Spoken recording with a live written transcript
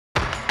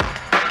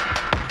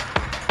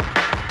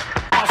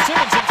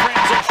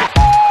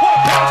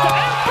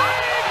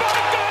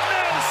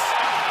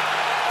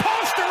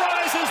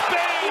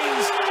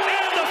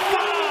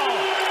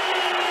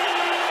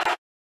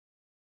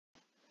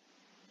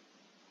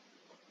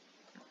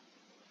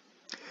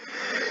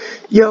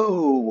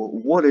Yo,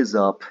 what is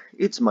up?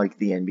 It's Mike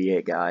the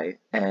NBA guy,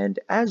 and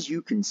as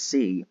you can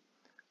see,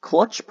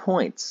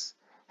 ClutchPoints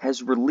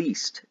has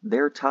released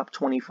their top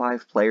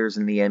 25 players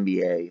in the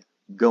NBA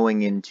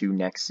going into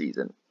next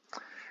season.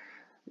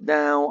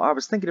 Now, I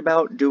was thinking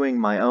about doing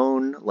my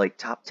own, like,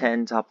 top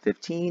 10, top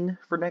 15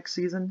 for next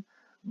season,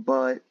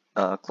 but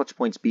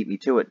ClutchPoints beat me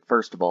to it,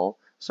 first of all,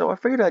 so I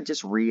figured I'd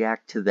just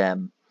react to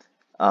them.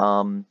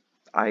 Um,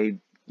 I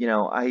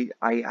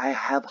I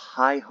have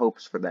high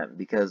hopes for them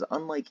because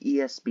unlike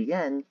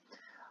ESPN,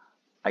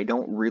 I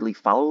don't really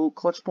follow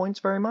Clutch Points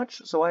very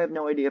much, so I have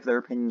no idea if their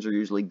opinions are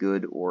usually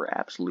good or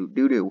absolute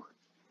doo-doo.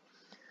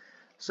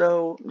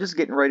 So, just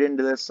getting right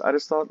into this, I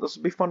just thought this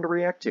would be fun to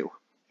react to.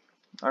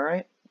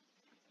 Alright,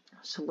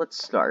 so let's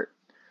start.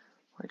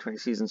 2020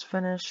 season's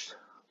finished,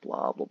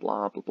 blah blah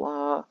blah blah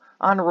blah.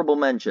 Honorable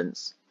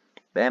mentions.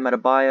 Bam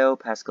Adebayo,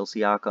 Pascal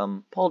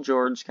Siakam, Paul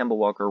George, Kemba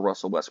Walker,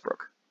 Russell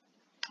Westbrook.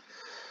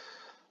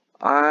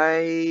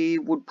 I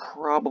would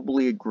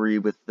probably agree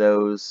with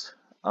those.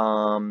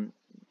 Man,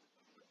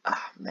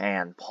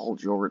 Paul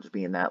George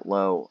being that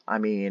low. I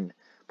mean,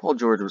 Paul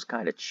George was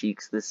kind of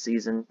cheeks this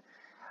season.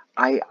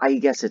 I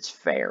guess it's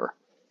fair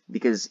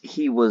because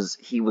he was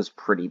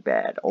pretty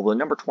bad. Although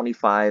number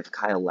 25,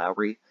 Kyle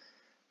Lowry,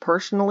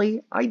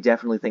 personally, I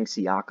definitely think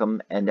Siakam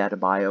and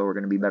Adebayo are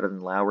going to be better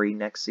than Lowry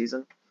next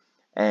season.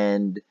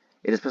 And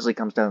it especially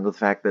comes down to the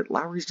fact that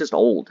Lowry's just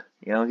old.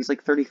 You know, he's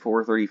like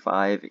 34,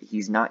 35.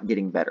 He's not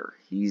getting better.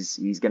 He's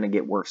going to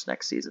get worse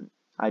next season.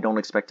 I don't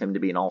expect him to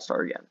be an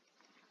all-star again.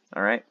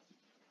 All right?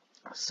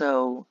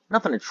 So,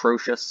 nothing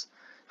atrocious,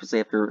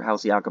 especially after how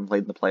Siakam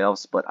played in the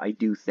playoffs, but I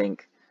do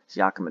think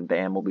Siakam and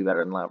Bam will be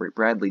better than Lowry.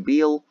 Bradley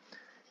Beal,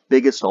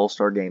 biggest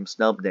all-star game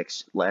snub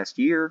last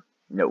year.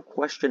 No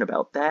question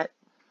about that.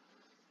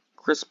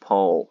 Chris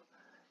Paul,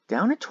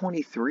 down at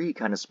 23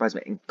 kind of surprised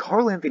me. And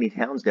Karl Anthony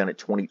Towns down at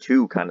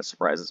 22 kind of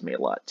surprises me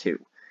a lot too.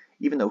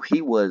 Even though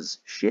he was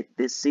shit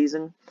this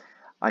season,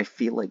 I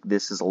feel like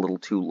this is a little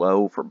too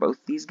low for both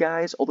these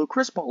guys. Although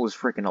Chris Paul is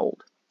freaking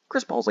old.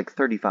 Chris Paul's like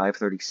 35,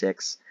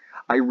 36.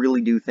 I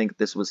really do think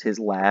this was his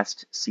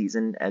last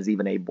season as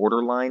even a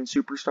borderline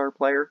superstar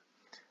player.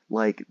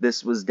 Like,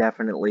 this was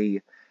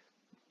definitely...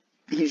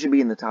 He should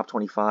be in the top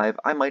 25.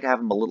 I might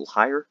have him a little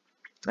higher.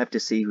 I have to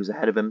see who's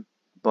ahead of him.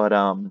 But,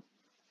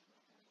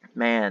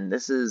 man,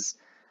 this is...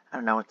 I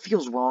don't know, it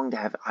feels wrong to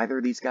have either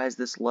of these guys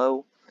this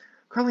low.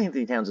 Karl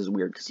Anthony Towns is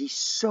weird because he's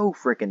so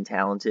freaking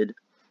talented,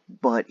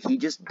 but he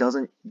just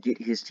doesn't get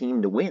his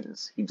team to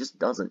wins. He just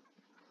doesn't.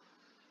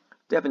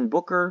 Devin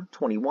Booker,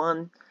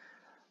 21.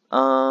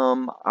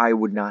 I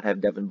would not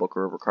have Devin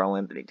Booker over Karl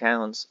Anthony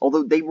Towns,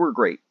 although they were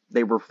great.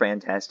 They were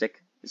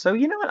fantastic. So,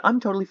 you know what? I'm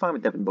totally fine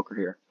with Devin Booker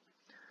here.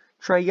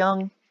 Trae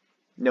Young,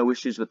 no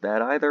issues with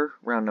that either.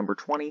 Round number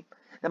 20.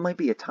 That might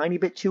be a tiny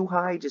bit too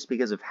high just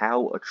because of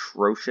how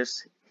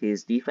atrocious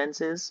his defense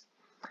is.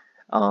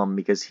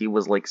 Because he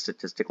was, like,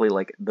 statistically,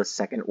 like, the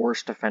second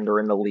worst defender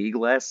in the league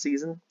last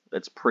season.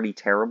 That's pretty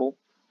terrible.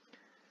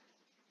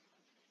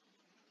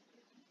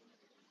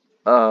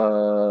 The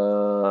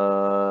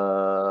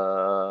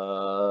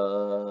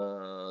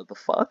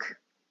fuck?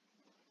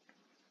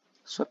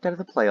 Swept out of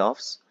the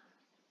playoffs.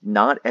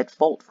 Not at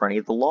fault for any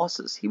of the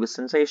losses. He was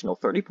sensational.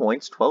 30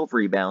 points, 12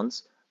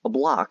 rebounds, a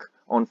block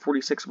on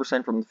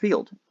 46% from the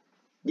field.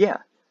 Yeah,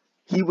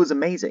 he was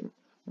amazing.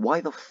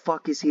 Why the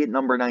fuck is he at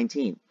number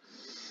 19?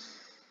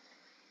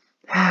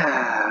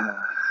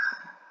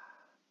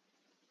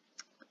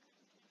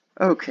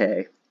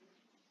 Okay.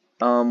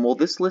 Well,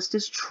 this list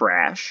is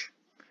trash.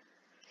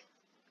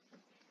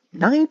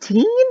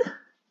 19?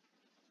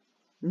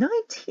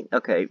 19?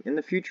 Okay, in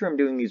the future I'm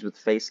doing these with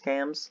face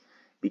cams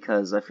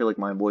because I feel like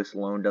my voice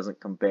alone doesn't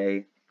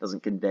convey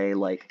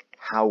like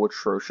how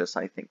atrocious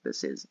I think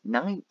this is.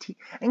 19.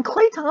 And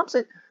Klay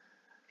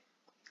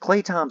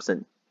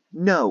Thompson.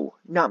 No,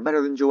 not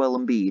better than Joel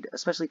Embiid,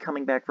 especially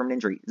coming back from an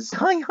injury.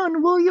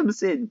 Zion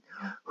Williamson,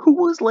 who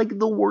was like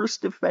the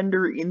worst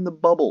defender in the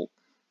bubble,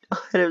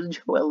 ahead of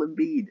Joel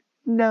Embiid.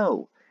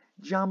 No.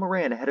 Ja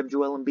Morant ahead of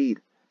Joel Embiid.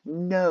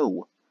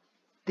 No.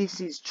 This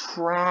is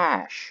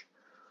trash.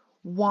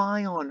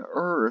 Why on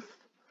earth?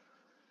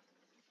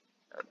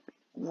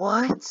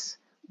 What?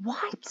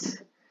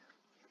 What?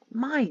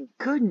 My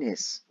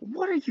goodness.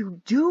 What are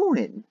you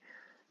doing?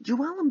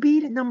 Joel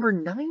Embiid at number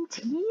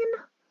 19?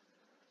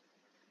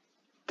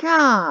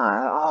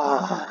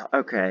 God. Oh,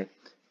 okay.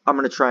 I'm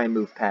going to try and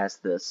move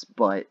past this,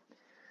 but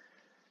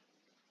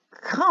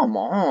come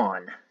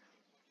on.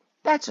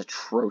 That's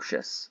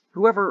atrocious.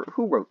 Who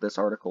wrote this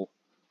article?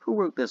 Who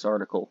wrote this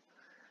article?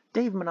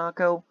 Dave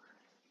Monaco,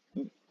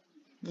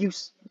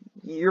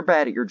 you're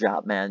bad at your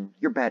job, man.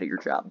 You're bad at your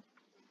job.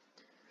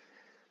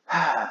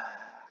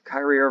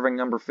 Kyrie Irving,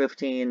 number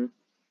 15.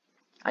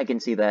 I can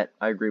see that.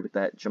 I agree with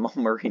that. Jamal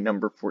Murray,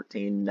 number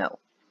 14. No.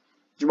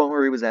 Jamal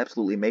Murray was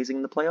absolutely amazing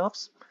in the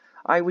playoffs.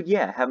 I would,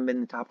 yeah, have him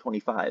in the top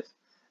 25.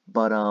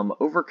 But,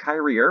 over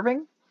Kyrie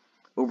Irving,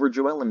 over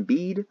Joel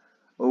Embiid,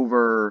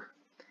 over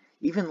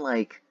even,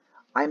 like,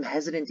 I'm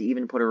hesitant to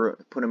even put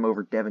him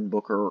over Devin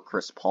Booker or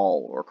Chris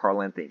Paul or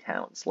Karl Anthony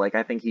Towns. Like,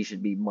 I think he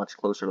should be much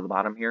closer to the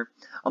bottom here.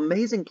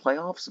 Amazing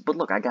playoffs, but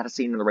look, I got to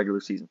see him in the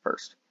regular season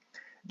first.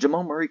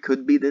 Jamal Murray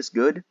could be this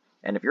good,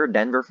 and if you're a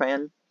Denver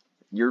fan,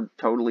 you're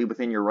totally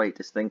within your right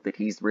to think that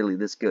he's really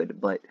this good,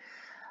 but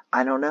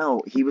I don't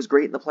know. He was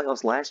great in the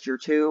playoffs last year,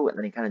 too, and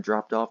then he kind of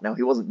dropped off. Now,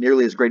 he wasn't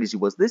nearly as great as he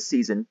was this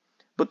season,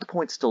 but the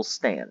point still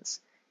stands.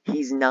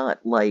 He's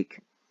not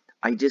like,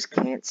 I just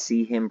can't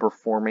see him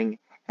performing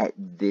at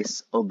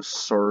this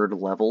absurd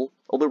level.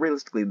 Although,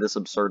 realistically, this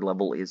absurd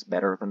level is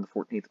better than the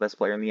 14th best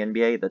player in the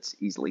NBA. That's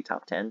easily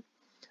top 10.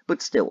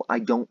 But still, I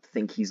don't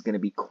think he's going to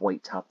be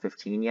quite top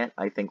 15 yet.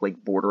 I think,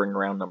 like, bordering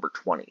around number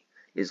 20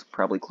 is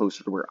probably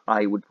closer to where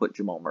I would put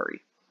Jamal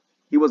Murray.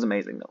 He was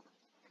amazing, though.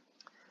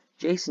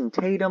 Jason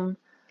Tatum,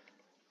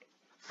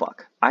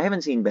 fuck. I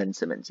haven't seen Ben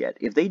Simmons yet.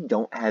 If they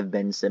don't have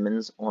Ben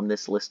Simmons on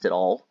this list at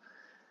all,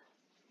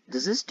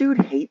 does this dude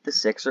hate the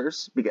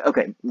Sixers? Because,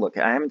 okay, look,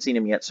 I haven't seen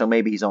him yet, so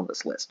maybe he's on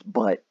this list.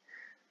 But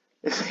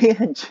if they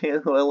had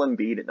Joel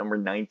Embiid at number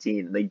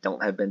 19 and they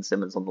don't have Ben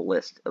Simmons on the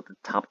list at the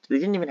top, they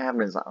didn't even have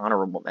him as an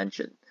honorable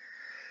mention.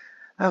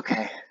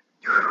 Okay,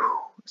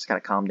 just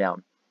gotta calm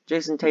down.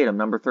 Jason Tatum,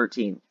 number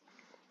 13.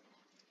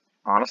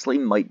 Honestly,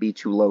 might be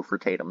too low for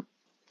Tatum.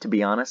 To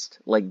be honest,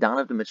 like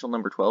Donovan Mitchell,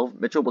 number 12.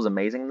 Mitchell was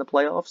amazing in the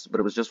playoffs, but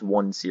it was just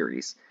one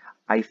series.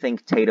 I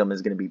think Tatum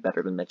is going to be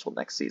better than Mitchell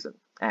next season.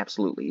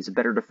 Absolutely. He's a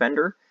better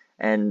defender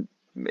and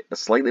a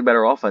slightly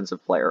better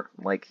offensive player.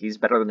 Like, he's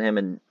better than him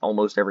in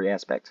almost every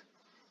aspect.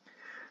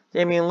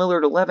 Damian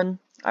Lillard, 11.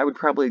 I would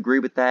probably agree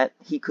with that.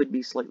 He could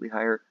be slightly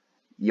higher.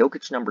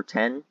 Jokic, number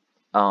 10.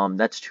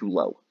 That's too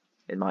low,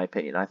 in my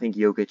opinion. I think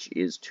Jokic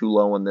is too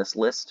low on this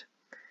list.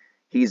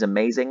 He's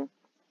amazing.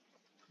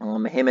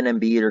 Him and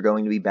Embiid are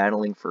going to be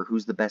battling for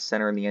who's the best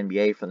center in the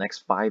NBA for the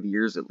next 5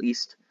 years at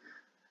least.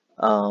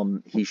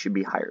 He should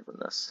be higher than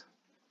this.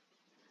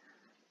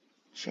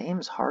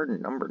 James Harden,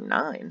 number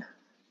 9.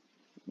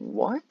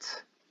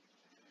 What?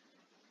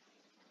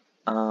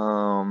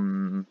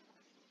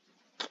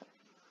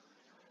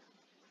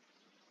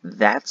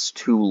 That's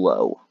too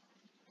low.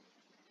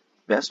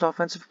 Best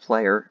offensive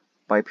player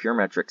by pure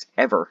metrics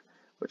ever,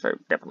 which I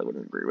definitely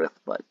wouldn't agree with,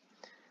 but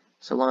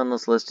so low on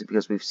this list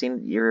because we've seen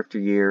it year after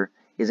year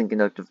isn't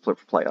conducive for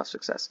playoff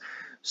success.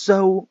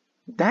 So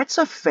that's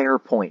a fair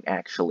point,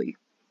 actually.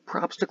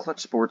 Props to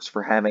Clutch Sports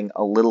for having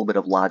a little bit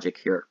of logic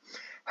here.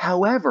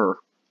 However,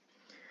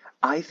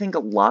 I think a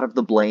lot of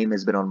the blame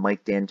has been on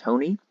Mike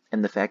D'Antoni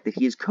and the fact that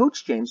he has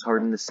coached James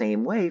Harden the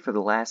same way for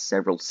the last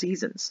several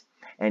seasons.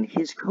 And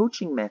his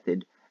coaching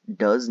method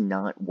does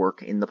not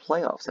work in the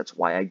playoffs. That's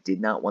why I did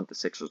not want the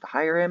Sixers to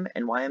hire him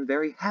and why I'm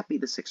very happy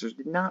the Sixers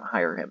did not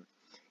hire him.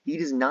 He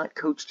does not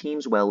coach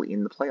teams well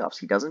in the playoffs.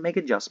 He doesn't make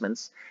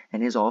adjustments,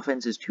 and his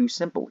offense is too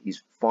simple. He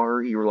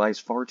relies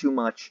far too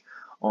much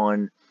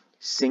on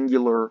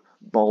singular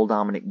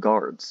ball-dominant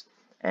guards,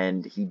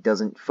 and he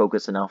doesn't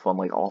focus enough on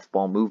like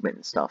off-ball movement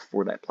and stuff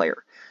for that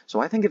player. So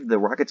I think if the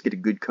Rockets get a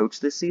good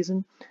coach this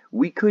season,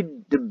 we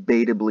could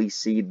debatably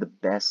see the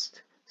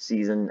best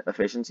season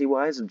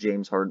efficiency-wise of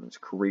James Harden's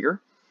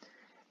career.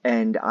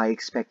 And I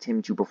expect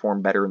him to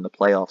perform better in the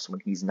playoffs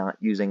when he's not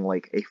using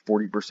like a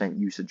 40%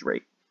 usage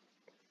rate.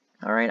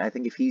 Alright, I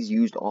think if he's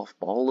used off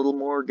ball a little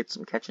more, get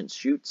some catch and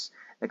shoots,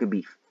 that could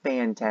be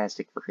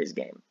fantastic for his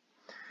game.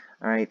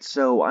 Alright,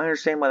 so I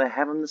understand why they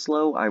have him this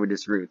low. I would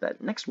disagree with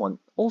that. Next one,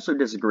 also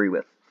disagree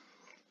with.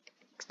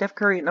 Steph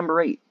Curry at number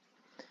 8.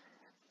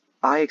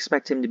 I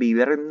expect him to be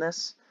better than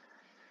this.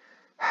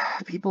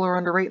 People are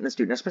underrating this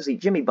dude, especially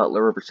Jimmy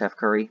Butler over Steph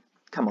Curry.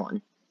 Come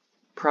on.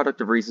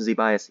 Product of recency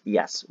bias?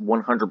 Yes,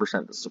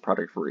 100% this is a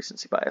product of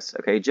recency bias.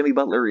 Okay, Jimmy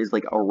Butler is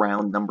like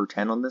around number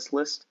 10 on this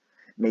list.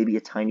 Maybe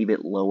a tiny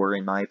bit lower,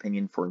 in my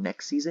opinion, for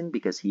next season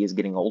because he is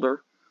getting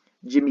older.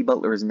 Jimmy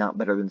Butler is not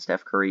better than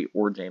Steph Curry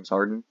or James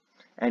Harden,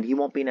 and he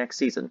won't be next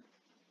season.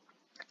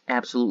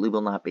 Absolutely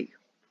will not be.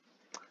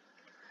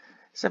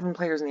 7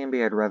 players in the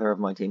NBA I'd rather have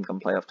my team come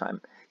playoff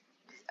time.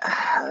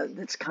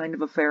 That's kind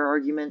of a fair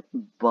argument,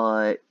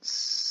 but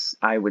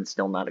I would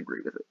still not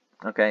agree with it.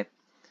 Okay?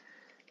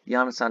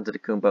 Giannis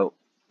Antetokounmpo,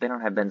 they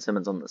don't have Ben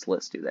Simmons on this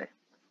list, do they?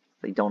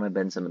 They don't have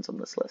Ben Simmons on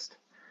this list.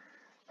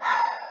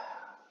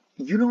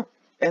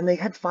 And they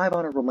had 5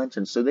 honorable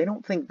mentions, so they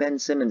don't think Ben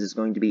Simmons is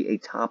going to be a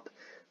top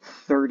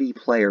 30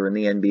 player in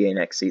the NBA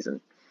next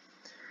season.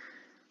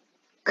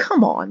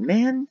 Come on,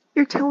 man.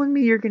 You're telling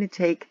me you're going to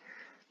take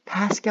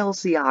Pascal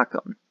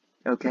Siakam,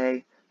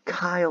 okay?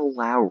 Kyle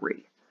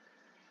Lowry,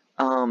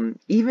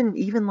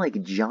 even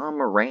like John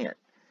Morant.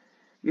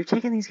 You're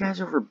taking these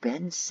guys over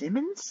Ben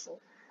Simmons?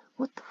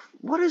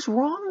 What is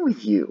wrong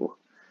with you?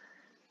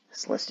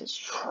 This list is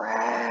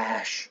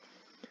trash.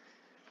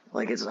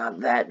 Like, it's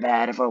not that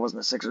bad if I wasn't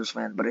a Sixers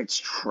fan, but it's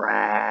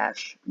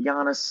trash.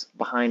 Giannis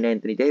behind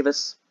Anthony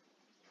Davis.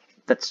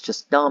 That's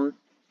just dumb.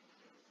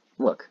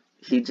 Look,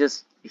 I think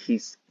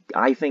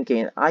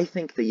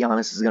that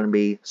Giannis is going to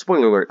be,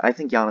 spoiler alert, I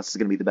think Giannis is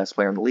going to be the best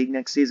player in the league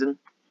next season.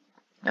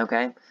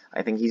 Okay,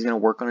 I think he's going to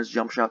work on his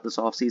jump shot this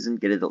offseason,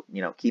 get it,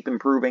 keep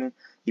improving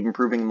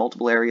in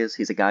multiple areas.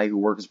 He's a guy who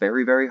works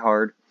very, very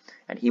hard,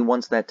 and he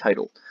wants that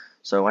title.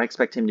 So I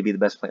expect him to be the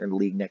best player in the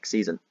league next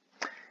season.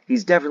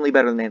 He's definitely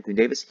better than Anthony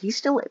Davis. He's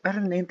still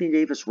better than Anthony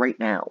Davis right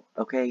now,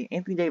 okay?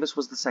 Anthony Davis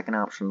was the second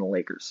option in the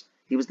Lakers.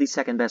 He was the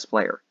second best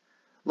player.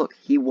 Look,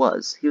 he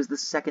was. He was the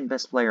second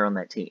best player on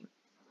that team.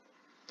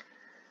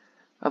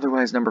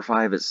 Otherwise, number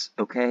 5 is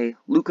okay.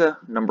 Luka,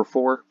 number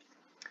 4.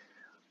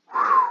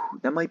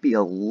 That might be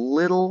a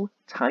little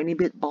tiny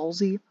bit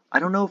ballsy. I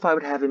don't know if I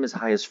would have him as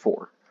high as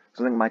 4.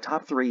 So I think my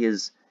top 3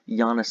 is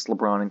Giannis,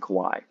 LeBron, and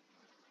Kawhi.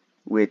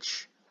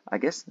 Which, I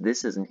guess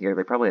this isn't here.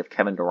 They probably have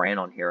Kevin Durant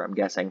on here, I'm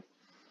guessing.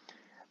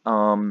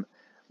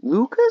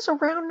 Luka's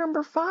around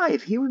number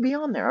 5. He would be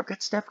on there. I've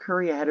got Steph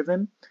Curry ahead of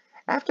him.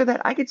 After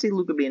that, I could see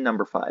Luka being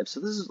number 5. So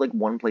this is like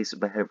one place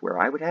ahead of where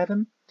I would have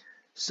him.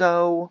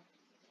 So,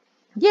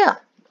 yeah,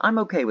 I'm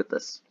okay with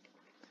this.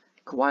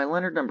 Kawhi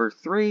Leonard number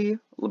 3,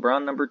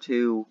 LeBron number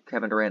 2,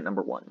 Kevin Durant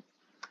number 1.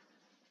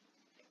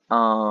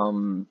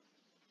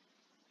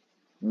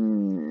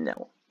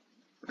 No.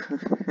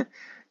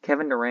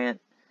 Kevin Durant,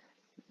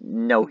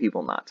 no, he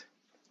will not.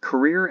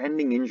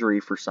 Career-ending injury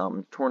for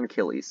some, torn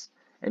Achilles,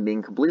 and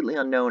being completely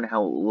unknown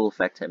how it will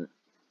affect him.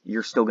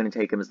 You're still going to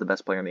take him as the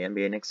best player in the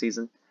NBA next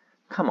season?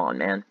 Come on,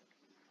 man.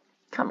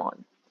 Come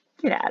on.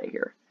 Get out of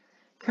here.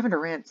 Kevin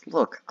Durant,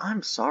 look,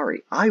 I'm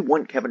sorry. I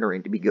want Kevin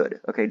Durant to be good,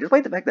 okay?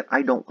 Despite the fact that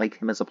I don't like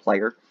him as a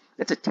player,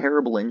 that's a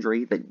terrible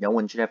injury that no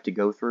one should have to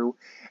go through.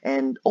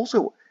 And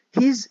also,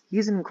 he's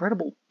an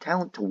incredible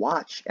talent to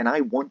watch, and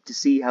I want to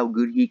see how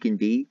good he can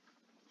be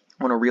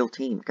on a real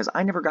team, because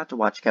I never got to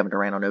watch Kevin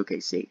Durant on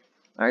OKC.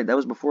 Alright, that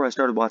was before I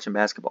started watching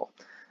basketball.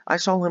 I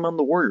saw him on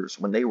the Warriors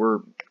when they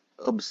were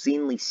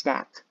obscenely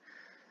stacked.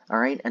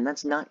 Alright, and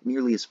that's not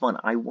nearly as fun.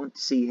 I want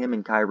to see him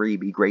and Kyrie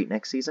be great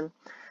next season.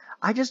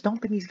 I just don't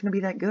think he's going to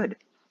be that good.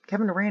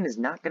 Kevin Durant is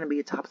not going to be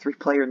a top 3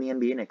 player in the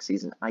NBA next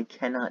season. I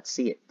cannot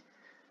see it.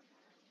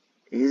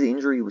 His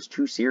injury was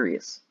too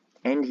serious.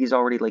 And he's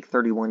already like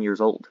 31 years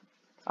old.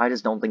 I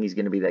just don't think he's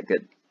going to be that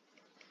good.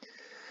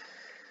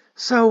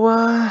 So,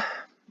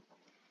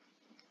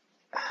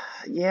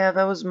 yeah,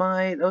 that was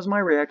my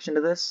reaction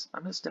to this.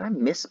 Did I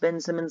miss Ben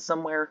Simmons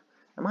somewhere?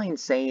 Am I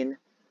insane?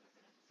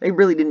 They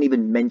really didn't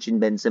even mention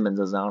Ben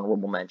Simmons as an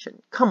honorable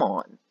mention. Come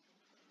on.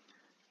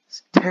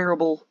 It's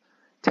terrible.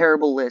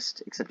 Terrible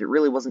list, except it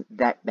really wasn't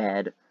that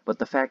bad, but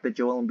the fact that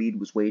Joel Embiid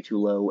was way too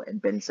low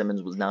and Ben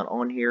Simmons was not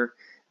on here,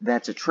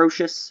 that's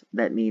atrocious.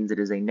 That means it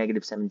is a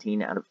negative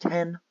 17 out of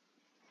 10.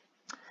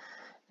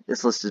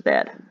 This list is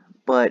bad,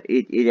 but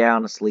it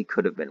honestly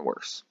could have been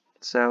worse.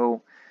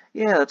 So,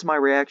 yeah, that's my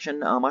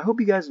reaction. I hope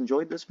you guys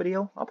enjoyed this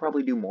video. I'll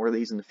probably do more of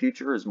these in the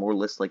future as more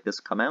lists like this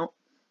come out,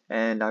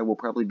 and I will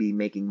probably be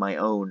making my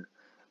own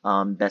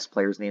best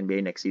players in the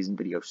NBA next season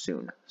video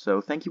soon. So,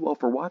 thank you all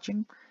for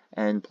watching.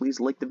 And please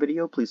like the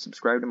video, please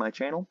subscribe to my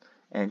channel,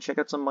 and check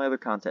out some of my other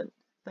content.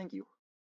 Thank you.